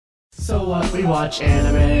So what, we watch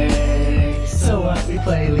anime. So what, we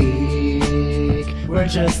play League. We're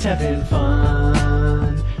just having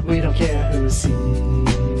fun. We don't care who sees.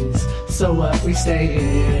 So what, we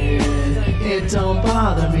stay in. It don't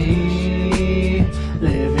bother me.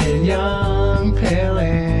 Living young, pale,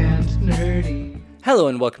 and nerdy. Hello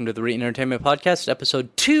and welcome to the Reetin Entertainment Podcast, episode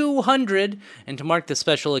 200. And to mark this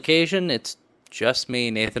special occasion, it's just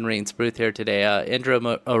me, Nathan Reetin here today. Andrew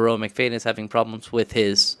Oro McFadden is having problems with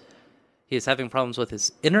his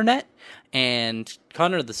internet, and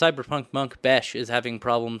Connor the Cyberpunk Monk Besh is having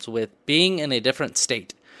problems with being in a different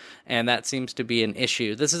state, and that seems to be an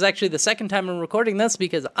issue. This is actually the second time I'm recording this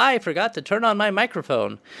because I forgot to turn on my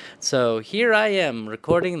microphone. So here I am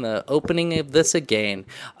recording the opening of this again.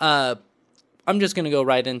 I'm just going to go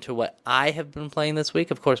right into what I have been playing this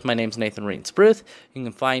week. Of course, my name's Nathan Reetin. You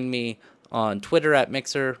can find me on Twitter at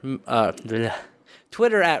Reetin,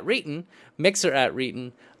 Mixer at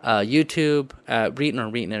Reetin, YouTube at Reetin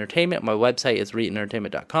or Reetin Entertainment. My website is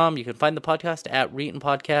reetinentertainment.com. You can find the podcast at Reetin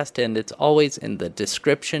Podcast, and it's always in the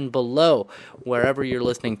description below, wherever you're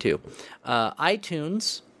listening to.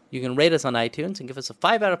 iTunes, you can rate us on iTunes and give us a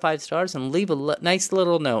 5 out of 5 stars and leave a nice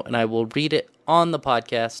little note, and I will read it on the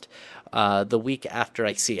podcast the week after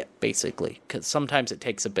I see it, basically, because sometimes it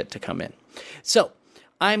takes a bit to come in. So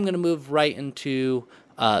I'm going to move right into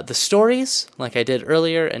the stories, like I did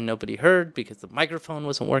earlier, and nobody heard because the microphone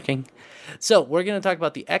wasn't working. So we're going to talk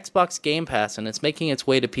about the Xbox Game Pass, and it's making its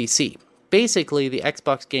way to PC. Basically, the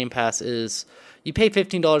Xbox Game Pass is, you pay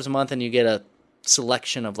 $15 a month and you get a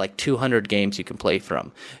selection of like 200 games you can play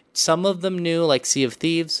from. Some of them new, like Sea of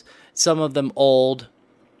Thieves, some of them old,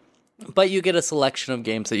 but you get a selection of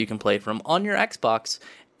games that you can play from on your Xbox,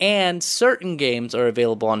 and certain games are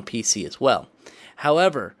available on PC as well.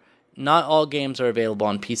 However, not all games are available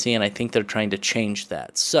on PC, and I think they're trying to change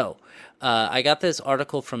that. So, I got this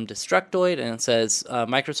article from Destructoid, and it says,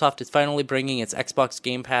 Microsoft is finally bringing its Xbox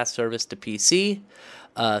Game Pass service to PC.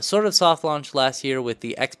 Sort of soft launched last year with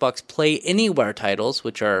the Xbox Play Anywhere titles,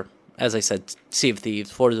 which are, as I said, Sea of Thieves,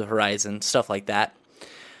 Forza Horizon, stuff like that.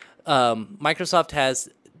 Microsoft has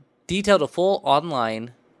detailed a full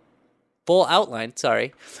outline,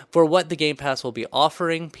 for what the Game Pass will be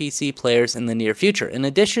offering PC players in the near future. In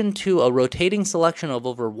addition to a rotating selection of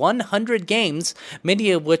over 100 games,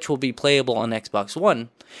 many of which will be playable on Xbox One,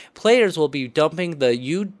 players will be dumping the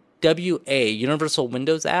UWA, Universal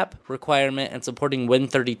Windows App, requirement and supporting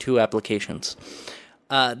Win32 applications.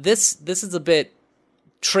 This is a bit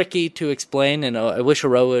tricky to explain, and I wish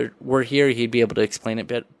Aro were here. He'd be able to explain it a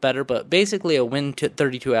bit better, but basically a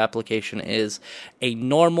Win32 application is a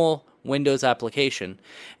normal Windows application,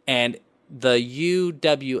 and the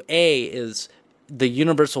UWA is the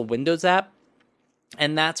Universal Windows App,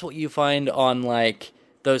 and that's what you find on like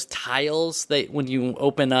those tiles that when you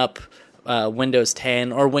open up Windows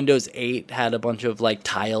 10 or Windows 8 had a bunch of like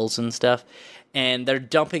tiles and stuff, and they're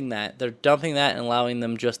dumping that and allowing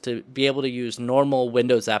them just to be able to use normal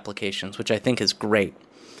Windows applications, which I think is great.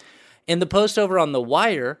 In the post over on The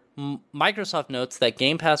Wire, Microsoft notes that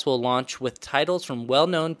Game Pass will launch with titles from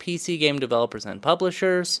well-known PC game developers and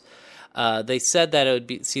publishers. They said that it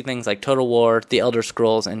would see things like Total War, The Elder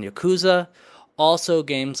Scrolls, and Yakuza. Also,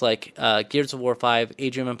 games like Gears of War 5,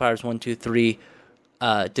 Age of Empires 1, 2, 3,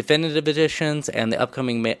 Definitive Editions, and the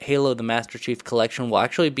upcoming Halo the Master Chief Collection will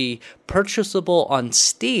actually be purchasable on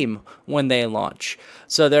Steam when they launch.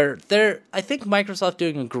 So I think Microsoft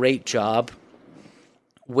doing a great job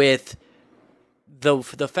with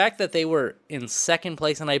the fact that they were in second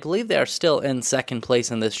place, and I believe they are still in second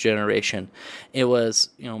place in this generation. It was,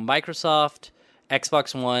 Microsoft,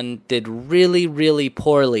 Xbox One did really, really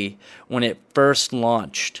poorly when it first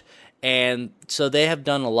launched. And so they have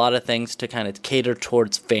done a lot of things to kind of cater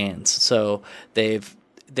towards fans. So they've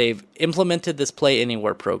implemented this Play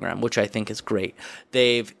Anywhere program, which I think is great.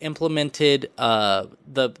 They've implemented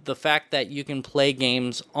the fact that you can play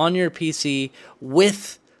games on your PC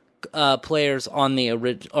with players on the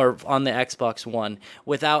Xbox One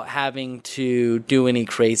without having to do any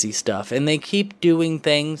crazy stuff. And they keep doing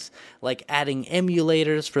things like adding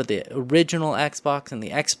emulators for the original Xbox and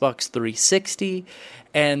the Xbox 360,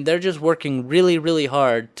 and they're just working really, really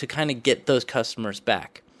hard to kind of get those customers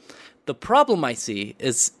back. The problem I see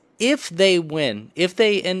is if they win, if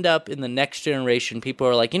they end up in the next generation, people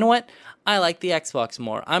are like, you know what? I like the Xbox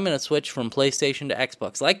more. I'm going to switch from PlayStation to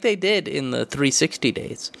Xbox, like they did in the 360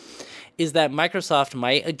 days, is that Microsoft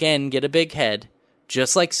might again get a big head,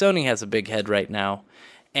 just like Sony has a big head right now,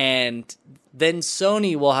 and then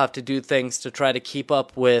Sony will have to do things to try to keep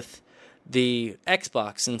up with the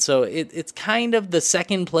Xbox. And so it's kind of the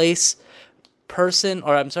second place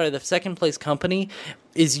the second place company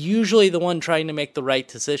is usually the one trying to make the right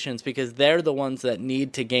decisions because they're the ones that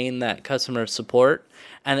need to gain that customer support.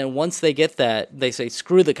 And then once they get that, they say,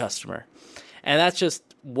 screw the customer. And that's just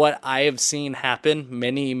what I have seen happen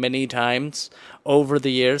many, many times over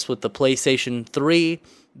the years with the PlayStation 3.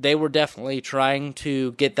 They were definitely trying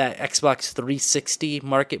to get that Xbox 360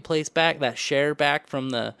 marketplace back, that share back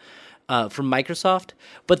from Microsoft,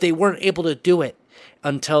 but they weren't able to do it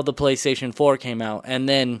until the PlayStation 4 came out, and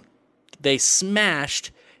then they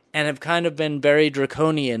smashed and have kind of been very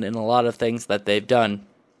draconian in a lot of things that they've done.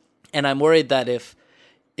 And I'm worried that if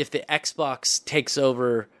the Xbox takes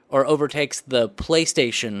over or overtakes the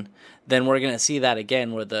PlayStation, then we're going to see that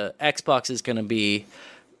again, where the Xbox is going to be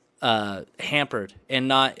hampered and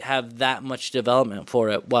not have that much development for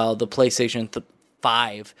it, while the PlayStation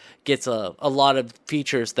 5 gets a lot of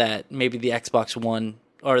features that maybe the Xbox One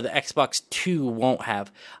or the Xbox 2 won't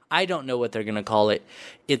have. I don't know what they're going to call it.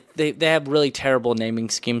 They have really terrible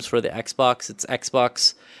naming schemes for the Xbox. It's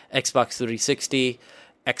Xbox 360,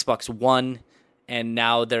 Xbox One, and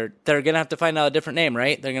now they're going to have to find out a different name,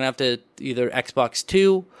 right? They're going to have to either Xbox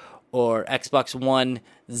 2 or Xbox One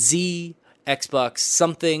Z, Xbox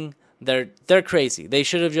something. They're crazy. They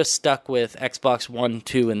should have just stuck with Xbox 1,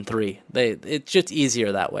 2, and 3. It's just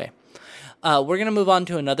easier that way. We're going to move on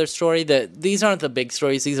to another story. These aren't the big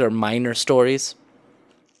stories. These are minor stories.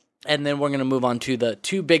 And then we're going to move on to the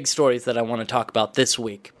two big stories that I want to talk about this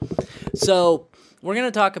week. So we're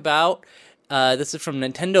going to talk about, this is from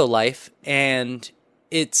Nintendo Life, and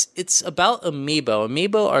it's about Amiibo.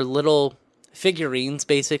 Amiibo are little figurines,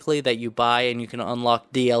 basically, that you buy and you can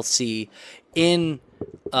unlock DLC in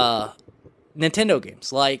Nintendo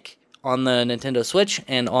games, like on the Nintendo Switch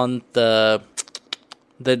and on the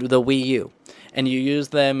Wii U. And you use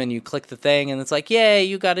them and you click the thing and it's like, yay,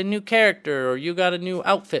 you got a new character or you got a new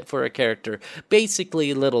outfit for a character.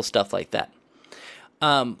 Basically little stuff like that.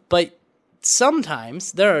 But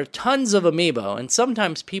sometimes there are tons of Amiibo, and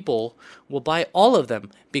sometimes people will buy all of them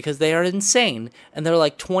because they are insane and they're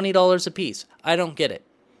like $20 a piece. I don't get it.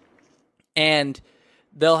 And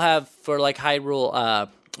they'll have, for like Hyrule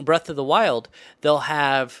Breath of the Wild, they'll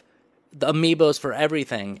have the Amiibos for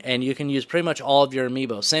everything, and you can use pretty much all of your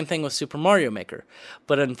Amiibos. Same thing with Super Mario Maker.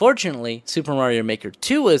 But unfortunately, Super Mario Maker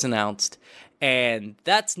 2 is announced, and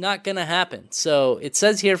that's not going to happen. So it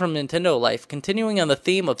says here from Nintendo Life, continuing on the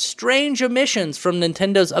theme of strange omissions from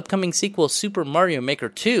Nintendo's upcoming sequel, Super Mario Maker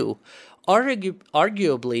 2,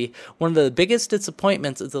 arguably one of the biggest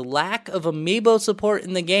disappointments is the lack of Amiibo support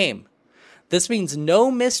in the game. This means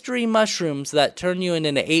no mystery mushrooms that turn you into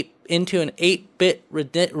an 8-bit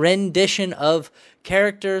rendition of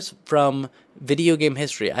characters from video game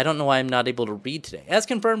history. I don't know why I'm not able to read today. As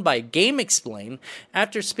confirmed by GameXplain,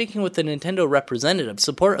 after speaking with the Nintendo representative,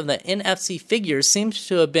 support of the NFC figures seems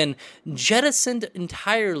to have been jettisoned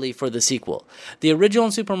entirely for the sequel. The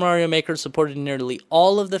original Super Mario Maker supported nearly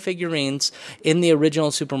all of the figurines in the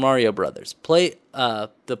original Super Mario Brothers. In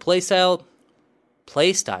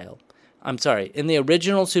the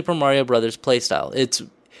original Super Mario Brothers playstyle.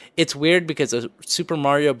 It's weird because Super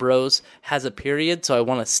Mario Bros. Has a period, so I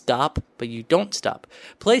want to stop, but you don't stop.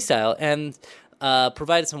 Playstyle, and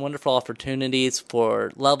provided some wonderful opportunities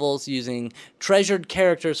for levels using treasured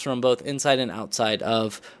characters from both inside and outside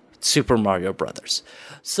of Super Mario Brothers.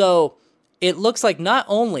 So it looks like not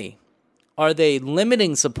only are they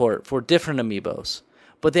limiting support for different Amiibos,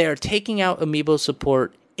 but they are taking out Amiibo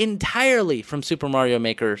support entirely from Super Mario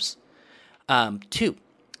Maker's 2.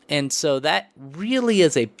 And so that really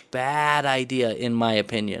is a bad idea, in my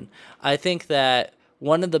opinion. I think that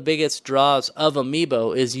one of the biggest draws of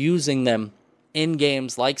Amiibo is using them in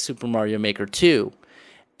games like Super Mario Maker 2.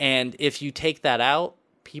 And if you take that out,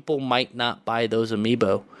 people might not buy those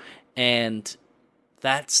Amiibo. And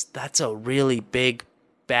that's a really big,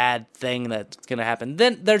 bad thing that's going to happen.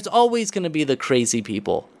 Then there's always going to be the crazy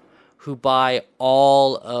people who buy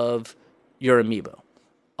all of your Amiibo.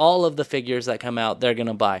 All of the figures that come out, they're going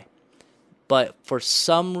to buy. But for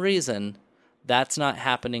some reason, that's not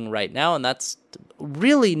happening right now, and that's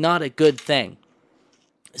really not a good thing.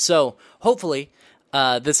 So hopefully,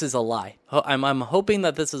 this is a lie. I'm hoping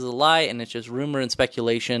that this is a lie, and it's just rumor and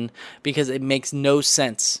speculation, because it makes no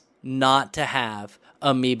sense not to have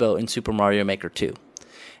Amiibo in Super Mario Maker 2.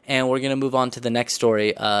 And we're going to move on to the next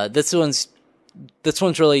story. This one's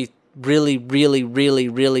really, really, really, really,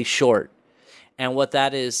 really short. And what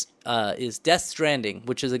that is Death Stranding,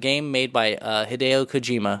 which is a game made by Hideo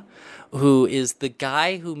Kojima, who is the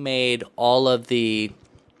guy who made all of the,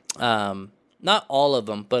 not all of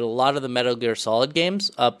them, but a lot of the Metal Gear Solid games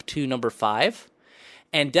up to number 5.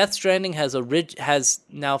 And Death Stranding has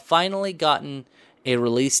now finally gotten a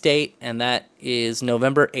release date, and that is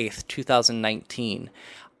November 8th, 2019.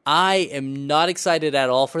 I am not excited at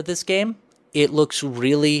all for this game. It looks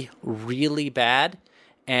really, really bad,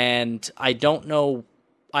 and I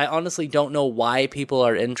honestly don't know why people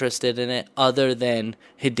are interested in it other than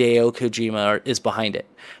Hideo Kojima is behind it.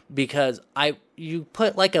 Because you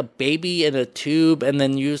put like a baby in a tube and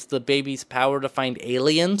then use the baby's power to find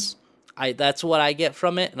aliens. That's what I get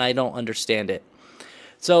from it, and I don't understand it.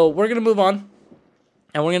 So we're going to move on,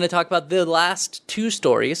 and we're going to talk about the last two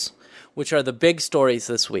stories, which are the big stories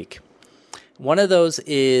this week. One of those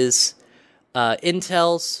is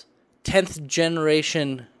Intel's 10th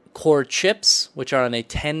generation core chips, which are on a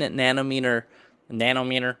 10 nanometer, and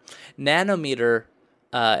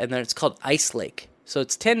then it's called Ice Lake. So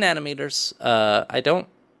it's 10 nanometers. I don't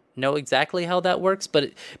know exactly how that works,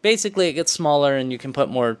 but basically it gets smaller and you can put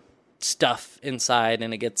more stuff inside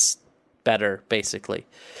and it gets better, basically.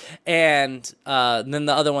 And then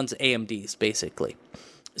the other one's AMD's, basically.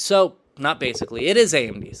 So, not basically, it is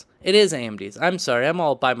AMD's. It is AMD's. I'm sorry, I'm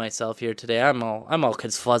all by myself here today. I'm all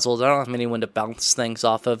confuzzled. I don't have anyone to bounce things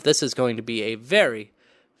off of. This is going to be a very,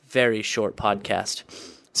 very short podcast.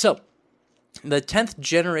 So, the 10th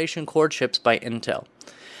generation core chips by Intel.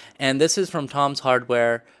 And this is from Tom's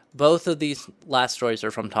Hardware. Both of these last stories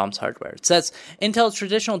are from Tom's Hardware. It says, Intel's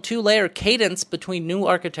traditional two-layer cadence between new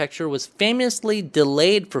architecture was famously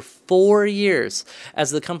delayed for 4 years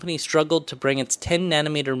as the company struggled to bring its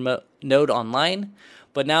 10-nanometer node online.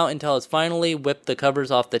 But now Intel has finally whipped the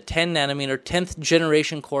covers off the 10-nanometer 10th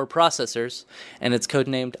generation core processors, and it's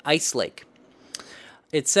codenamed Ice Lake.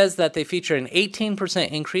 It says that they feature an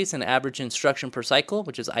 18% increase in average instruction per cycle,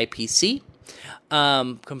 which is IPC,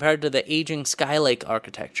 compared to the aging Skylake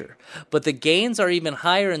architecture. But the gains are even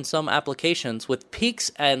higher in some applications, with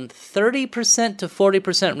peaks and 30% to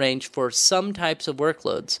 40% range for some types of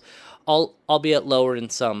workloads, albeit lower in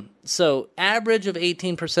some. So average of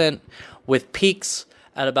 18% with peaks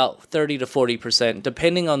at about 30 to 40%,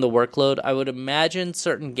 depending on the workload. I would imagine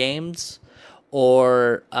certain games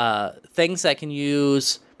or things that can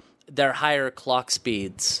use their higher clock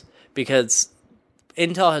speeds, because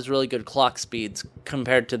Intel has really good clock speeds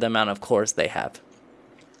compared to the amount of cores they have.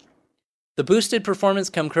 The boosted performance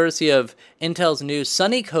comes courtesy of Intel's new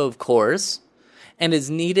Sunny Cove cores and is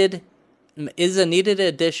a needed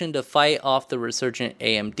addition to fight off the resurgent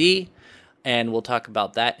AMD, and we'll talk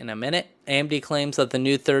about that in a minute. AMD claims that the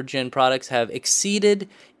new third-gen products have exceeded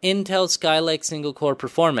Intel's Skylake single-core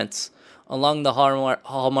performance, along the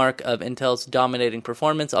hallmark of Intel's dominating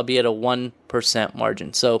performance, albeit a 1%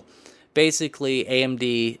 margin. So basically,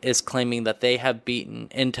 AMD is claiming that they have beaten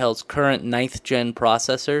Intel's current 9th gen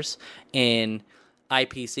processors in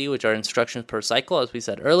IPC, which are instructions per cycle, as we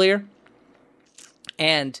said earlier.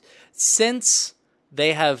 And since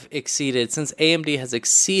AMD has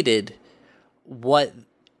exceeded what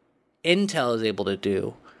Intel is able to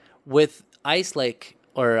do with Ice Lake,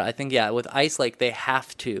 with Ice Lake, they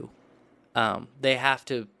have to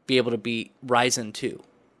be able to beat Ryzen 2.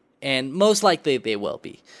 And most likely they will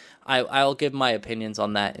be. I'll give my opinions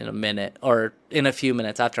on that in a minute, or in a few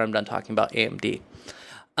minutes after I'm done talking about AMD.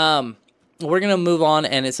 We're going to move on,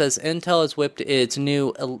 and it says Intel has whipped its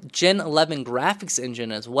new Gen 11 graphics engine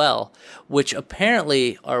as well, which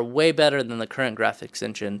apparently are way better than the current graphics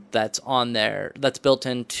engine that's built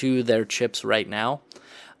into their chips right now.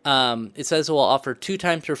 It says it will offer 2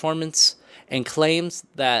 times performance and claims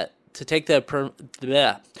to take the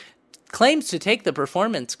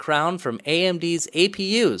performance crown from AMD's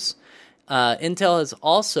APUs. Intel has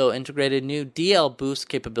also integrated new DL Boost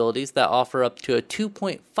capabilities that offer up to a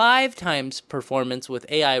 2.5 times performance with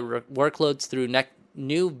AI workloads through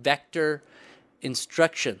new vector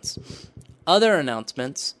instructions. Other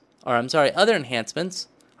enhancements. I'm sorry,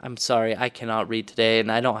 I cannot read today, and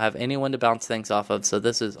I don't have anyone to bounce things off of, so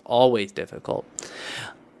this is always difficult.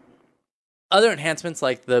 Other enhancements,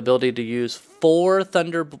 like the ability to use 4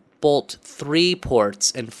 Thunderbolt 3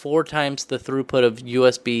 ports and 4 times the throughput of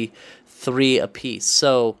USB 3 apiece.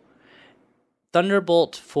 So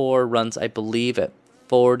Thunderbolt 4 runs, I believe, at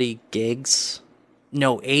 80 gigs.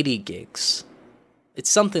 It's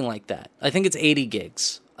something like that. I think it's 80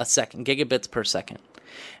 gigabits per second.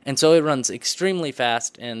 And so it runs extremely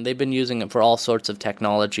fast, and they've been using it for all sorts of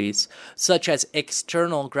technologies, such as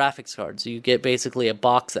external graphics cards. You get basically a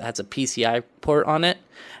box that has a PCI port on it,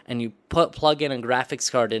 and you plug in a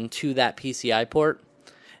graphics card into that PCI port.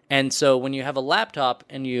 And so when you have a laptop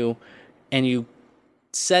and you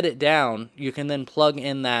set it down, you can then plug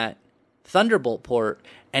in that Thunderbolt port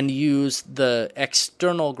and use the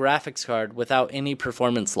external graphics card without any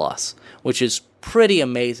performance loss, which is pretty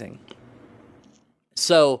amazing.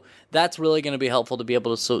 So that's really going to be helpful to be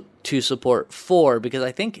able to support 4, because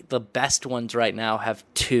I think the best ones right now have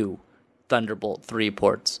 2 Thunderbolt 3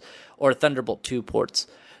 ports or Thunderbolt 2 ports.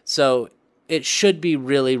 So it should be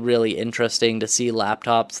really, really interesting to see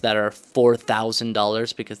laptops that are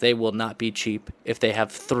 $4,000, because they will not be cheap if they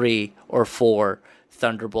have 3 or 4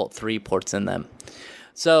 Thunderbolt 3 ports in them.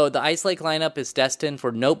 So the Ice Lake lineup is destined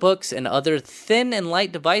for notebooks and other thin and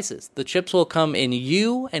light devices. The chips will come in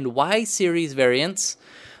U and Y series variants,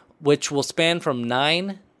 which will span from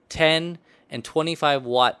 9, 10, and 25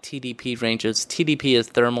 watt TDP ranges. TDP is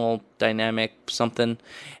thermodynamic something,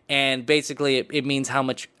 and basically it means how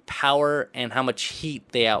much power and how much heat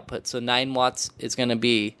they output. So 9 watts is going to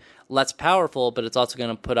be less powerful, but it's also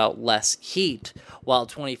going to put out less heat, while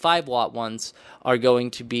 25 watt ones are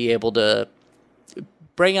going to be able to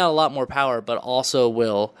bring out a lot more power, but also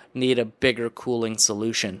will need a bigger cooling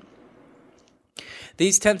solution.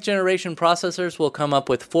 These 10th generation processors will come up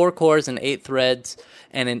with 4 cores and 8 threads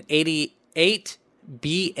and an 88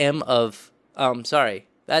 BM of,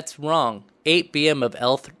 that's wrong, 8 BM of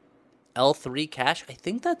L3 cache. I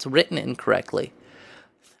think that's written incorrectly.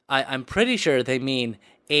 I'm pretty sure they mean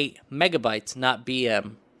 8 megabytes, not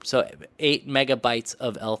BM. So 8 megabytes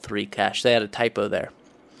of L3 cache. They had a typo there.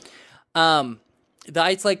 The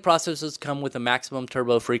Ice Lake processors come with a maximum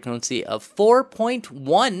turbo frequency of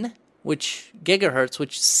 4.1 gigahertz,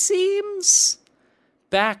 which seems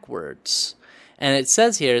backwards. And it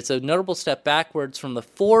says here it's a notable step backwards from the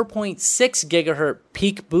 4.6 gigahertz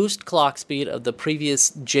peak boost clock speed of the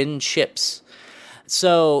previous gen chips.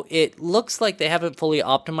 So it looks like they haven't fully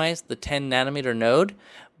optimized the 10 nanometer node,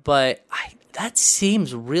 but that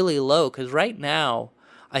seems really low, because right now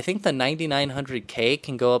I think the 9900K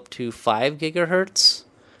can go up to 5 gigahertz,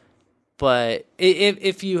 but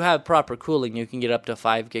if you have proper cooling, you can get up to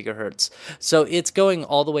 5 gigahertz. So it's going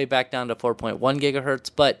all the way back down to 4.1 gigahertz,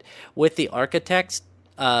 but with the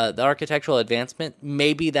architectural advancement,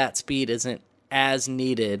 maybe that speed isn't as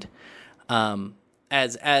needed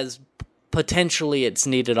as potentially it's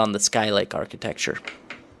needed on the Skylake architecture.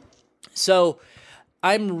 So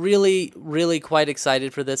I'm really, really quite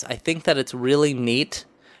excited for this. I think that it's really neat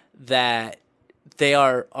that they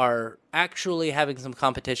are actually having some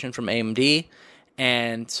competition from AMD,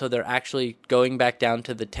 and so they're actually going back down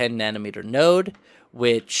to the 10 nanometer node,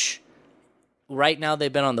 which right now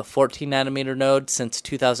they've been on the 14 nanometer node since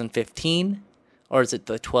 2015, or is it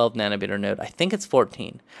the 12 nanometer node? I think it's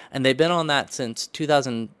 14, and they've been on that since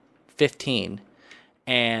 2015,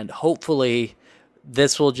 and hopefully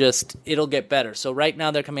it'll get better. So right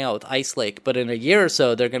now they're coming out with Ice Lake, but in a year or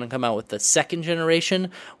so they're going to come out with the 2nd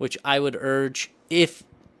generation, which I would urge, if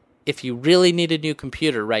you really need a new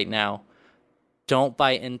computer right now, don't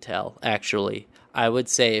buy Intel, actually. I would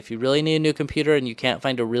say if you really need a new computer and you can't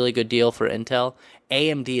find a really good deal for Intel,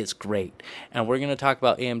 AMD is great. And we're going to talk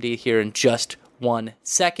about AMD here in just 1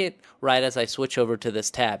 second, right as I switch over to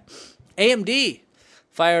this tab. AMD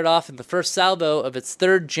fired off in the first salvo of its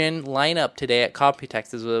 3rd gen lineup today at Computex.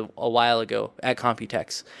 This was a while ago at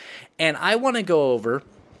Computex. And I want to go over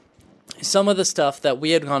some of the stuff that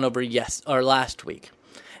we had gone over last week.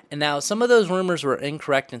 And now some of those rumors were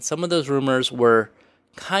incorrect, and some of those rumors were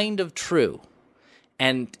kind of true.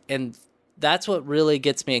 And that's what really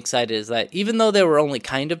gets me excited, is that even though they were only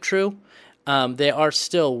kind of true, they are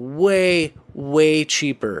still way, way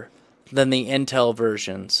cheaper than the Intel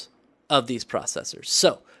versions of these processors.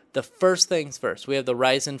 So the first things first, we have the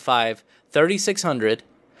Ryzen 5 3600,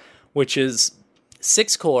 which is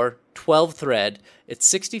 6 core, 12 thread. It's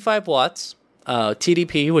 65 watts,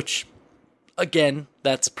 TDP, which again,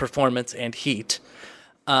 that's performance and heat.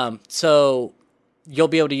 So you'll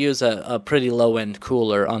be able to use a pretty low end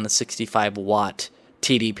cooler on the 65 watt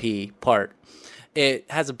TDP part. It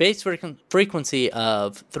has a base frequency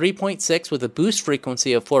of 3.6 with a boost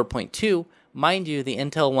frequency of 4.2. Mind you, the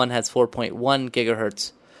Intel one has 4.1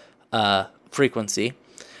 gigahertz frequency.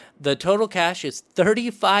 The total cache is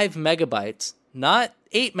 35 megabytes, not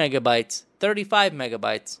 8 megabytes, 35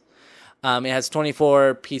 megabytes. It has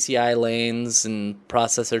 24 PCI lanes and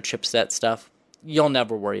processor chipset stuff. You'll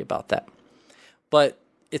never worry about that. But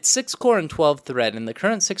it's 6 core and 12 thread, and the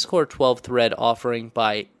current 6 core 12 thread offering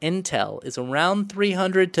by Intel is around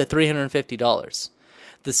 $300 to $350.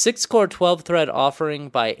 The 6 core 12 thread offering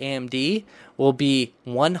by AMD will be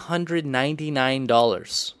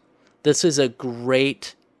 $199. This is a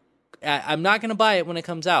great... I'm not going to buy it when it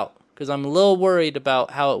comes out, because I'm a little worried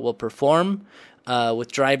about how it will perform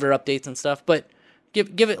with driver updates and stuff, but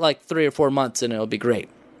give it like 3 or 4 months and it'll be great.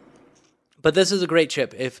 But this is a great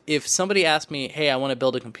chip. If somebody asked me, hey, I want to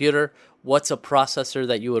build a computer, what's a processor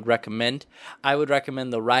that you would recommend? I would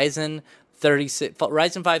recommend the Ryzen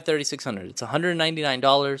 5 3600. It's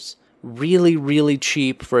 $199. Really, really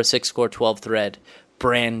cheap for a 6-core 12-thread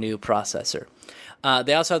brand new processor.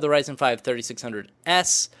 They also have the Ryzen 5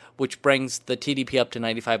 3600S, which brings the TDP up to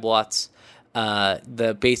 95 watts,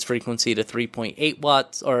 the base frequency to 3.8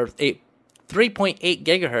 watts, or 3.8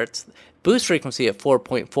 gigahertz, boost frequency at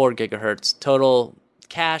 4.4 gigahertz, total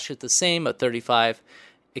cache is the same at 35,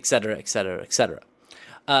 etc., etc., etc.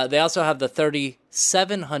 They also have the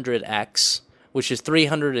 3700X, which is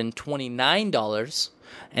 $329,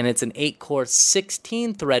 and it's an 8-core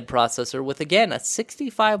 16-thread processor with, again, a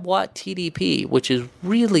 65-watt TDP, which is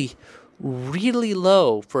really, really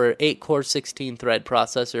low for an 8-core 16-thread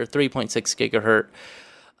processor, 3.6 gigahertz.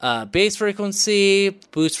 Base frequency,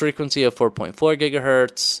 boost frequency of 4.4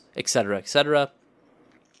 gigahertz, etc., etc.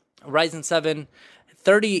 Ryzen 7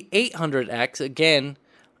 3800X, again,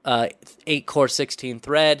 8-core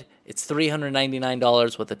 16-thread. It's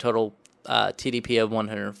 $399 with a total TDP of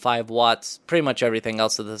 105 watts. Pretty much everything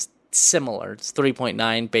else is similar. It's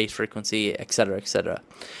 3.9 base frequency, etc., etc.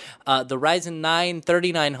 The Ryzen 9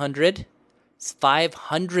 3900 is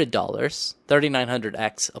 $500.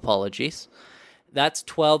 3900X, apologies. That's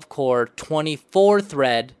 12-core,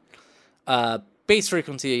 24-thread. Base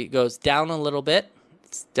frequency goes down a little bit.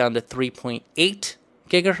 It's down to 3.8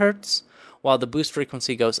 gigahertz, while the boost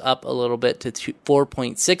frequency goes up a little bit to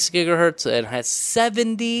 4.6 gigahertz. It has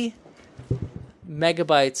 70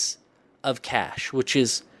 megabytes of cache, which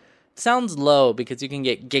sounds low because you can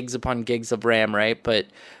get gigs upon gigs of RAM, right? But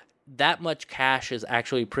that much cache is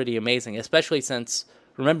actually pretty amazing, especially since,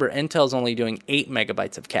 remember, Intel's only doing 8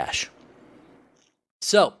 megabytes of cache.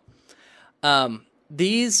 So,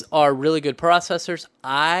 these are really good processors,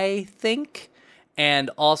 I think. And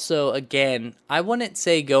also, again, I wouldn't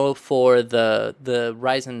say go for the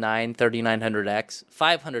Ryzen 9 3900X.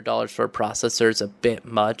 $500 for a processor is a bit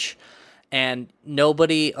much. And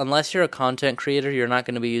nobody, unless you're a content creator, you're not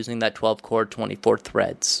going to be using that 12-core 24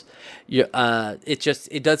 threads.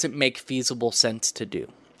 It doesn't make feasible sense to do.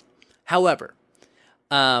 However,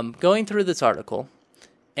 going through this article,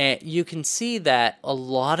 and you can see that a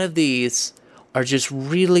lot of these are just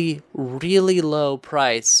really, really low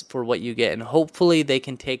price for what you get. And hopefully they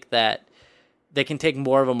can take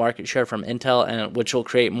more of a market share from Intel, and which will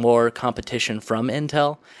create more competition from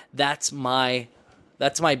Intel. That's my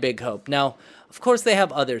big hope. Now, of course, they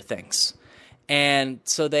have other things. And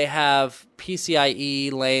so they have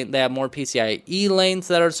PCIe lane. They have more PCIe lanes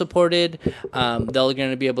that are supported. They're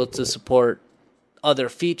going to be able to support other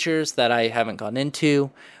features that I haven't gone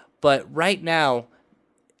into. But right now,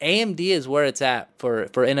 AMD is where it's at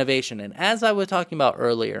for innovation. And as I was talking about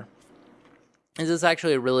earlier, this is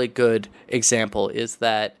actually a really good example, is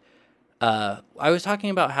that I was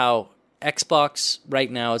talking about how Xbox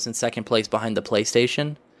right now is in second place behind the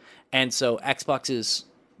PlayStation. And so Xbox is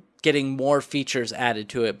getting more features added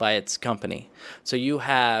to it by its company. So you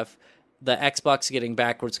have the Xbox getting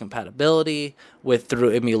backwards compatibility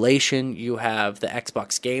through emulation. You have the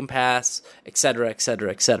Xbox Game Pass, etc.,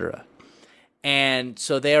 etc., etc. And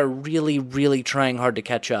so they are really, really trying hard to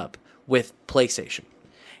catch up with PlayStation.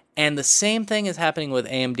 And the same thing is happening with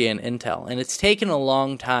AMD and Intel. And it's taken a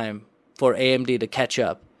long time for AMD to catch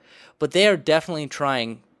up. But they are definitely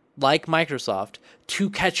trying, like Microsoft,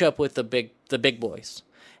 to catch up with the big boys.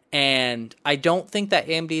 And I don't think that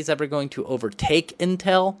AMD is ever going to overtake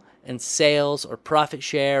Intel in sales or profit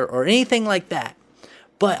share or anything like that.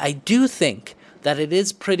 But I do think that it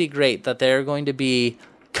is pretty great that they're going to be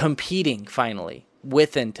competing finally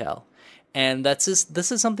with Intel. And this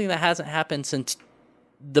is something that hasn't happened since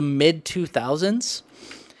the mid-2000s.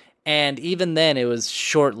 And even then, it was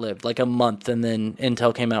short-lived, like a month, and then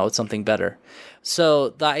Intel came out with something better. So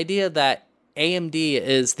the idea that AMD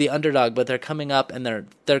is the underdog, but they're coming up and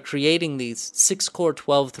they're creating these 6-core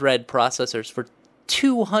 12-thread processors for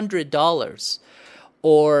 $200,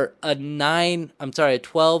 or a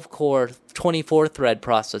 12-core 24-thread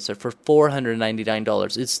processor for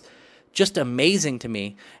 $499. It's just amazing to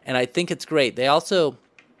me, and I think it's great. AMD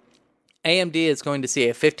is going to see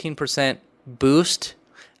a 15% boost.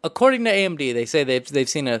 According to AMD, they say they've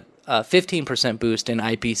seen a 15% boost in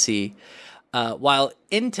IPC, while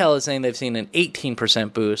Intel is saying they've seen an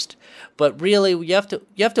 18% boost. But really, you have to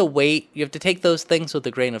wait. You have to take those things with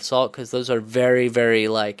a grain of salt, because those are very, very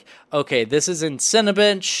okay, this is in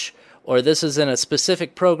Cinebench, or this is in a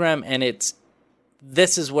specific program, and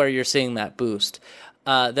this is where you're seeing that boost.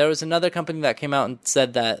 There was another company that came out and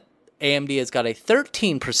said that AMD has got a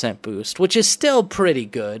 13% boost, which is still pretty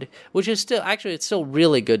good. It's still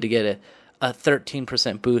really good to get a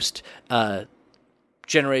 13% boost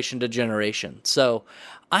generation to generation. So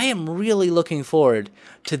I am really looking forward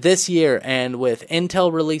to this year, and with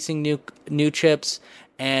Intel releasing new chips,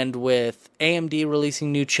 and with AMD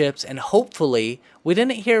releasing new chips, and hopefully, we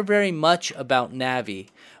didn't hear very much about Navi,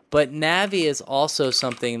 but Navi is also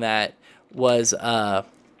something that was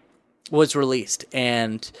released,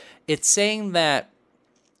 and it's saying that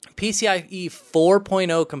PCIe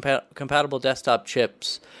 4.0 compatible desktop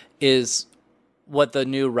chips is what the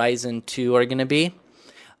new Ryzen 2 are going to be.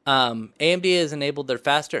 AMD has enabled their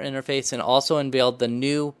faster interface and also unveiled the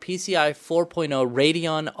new PCIe 4.0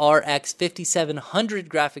 Radeon RX 5700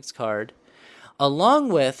 graphics card, along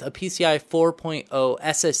with a PCIe 4.0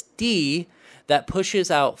 SSD that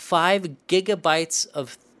pushes out 5 gigabytes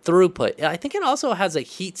of throughput. I think it also has a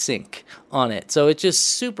heatsink on it, so it's just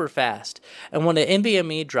super fast. And what an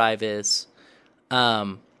NVMe drive is,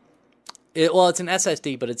 it's an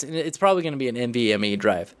SSD, but it's probably going to be an NVMe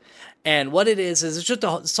drive. And what it is it's just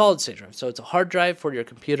a solid-state drive. So it's a hard drive for your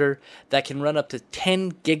computer that can run up to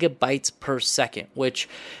 10 gigabytes per second, which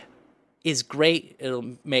is great.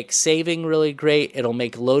 It'll make saving really great. It'll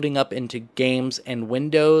make loading up into games and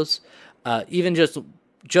Windows, even just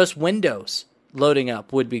Windows loading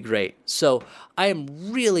up would be great. So I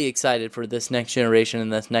am really excited for this next generation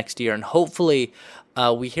and this next year, and hopefully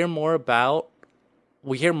we hear more about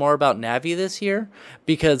Navi this year,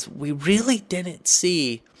 because we really didn't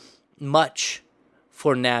see much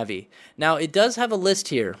for Navi. Now it does have a list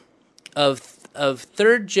here of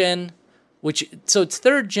third gen, so it's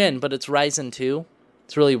third gen, but it's Ryzen 2.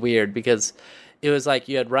 It's really weird because it was like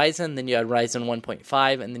you had Ryzen, then you had Ryzen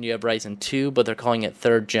 1.5, and then you have Ryzen 2, but they're calling it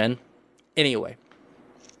third gen. Anyway,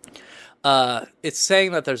 it's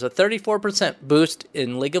saying that there's a 34% boost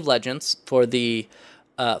in League of Legends for the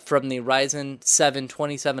from the Ryzen 7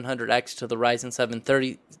 2700X to the Ryzen 7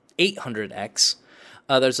 3800X.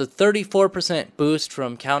 There's a 34% boost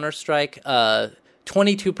from Counter-Strike,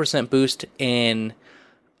 22% boost in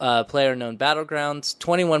PlayerUnknown Battlegrounds,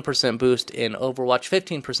 21% boost in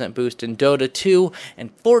Overwatch, 15% boost in Dota 2,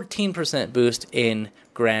 and 14% boost in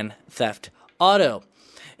Grand Theft Auto.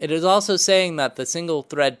 It is also saying that the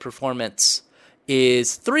single-thread performance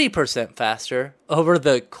is 3% faster over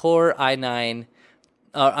the Core i7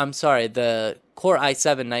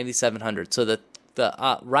 9700. So the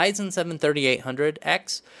Ryzen 7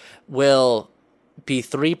 3800X will be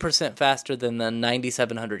 3% faster than the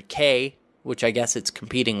 9700K, which I guess it's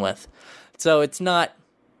competing with. So it's not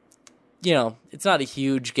a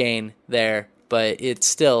huge gain there, but it's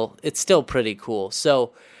still pretty cool.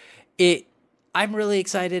 So I'm really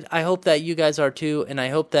excited. I hope that you guys are too, and I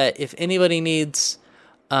hope that if anybody needs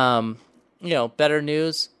better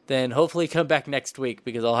news, then hopefully come back next week,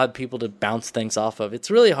 because I'll have people to bounce things off of.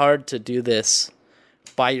 It's really hard to do this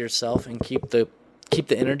by yourself and keep the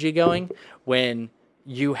energy going when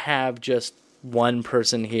you have just one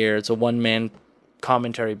person here. It's a one-man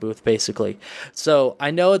commentary booth, basically. So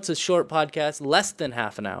I know it's a short podcast, less than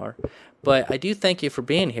half an hour, but I do thank you for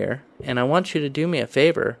being here, and I want you to do me a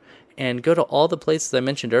favor and go to all the places I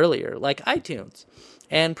mentioned earlier, like iTunes,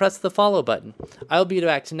 and press the follow button. I will be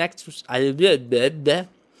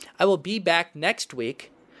back next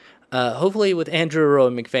week, hopefully with Andrew Roy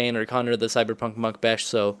McFain or Connor the Cyberpunk Monk Besh,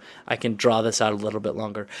 so I can draw this out a little bit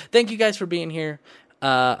longer. Thank you guys for being here.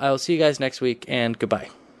 I will see you guys next week, and goodbye.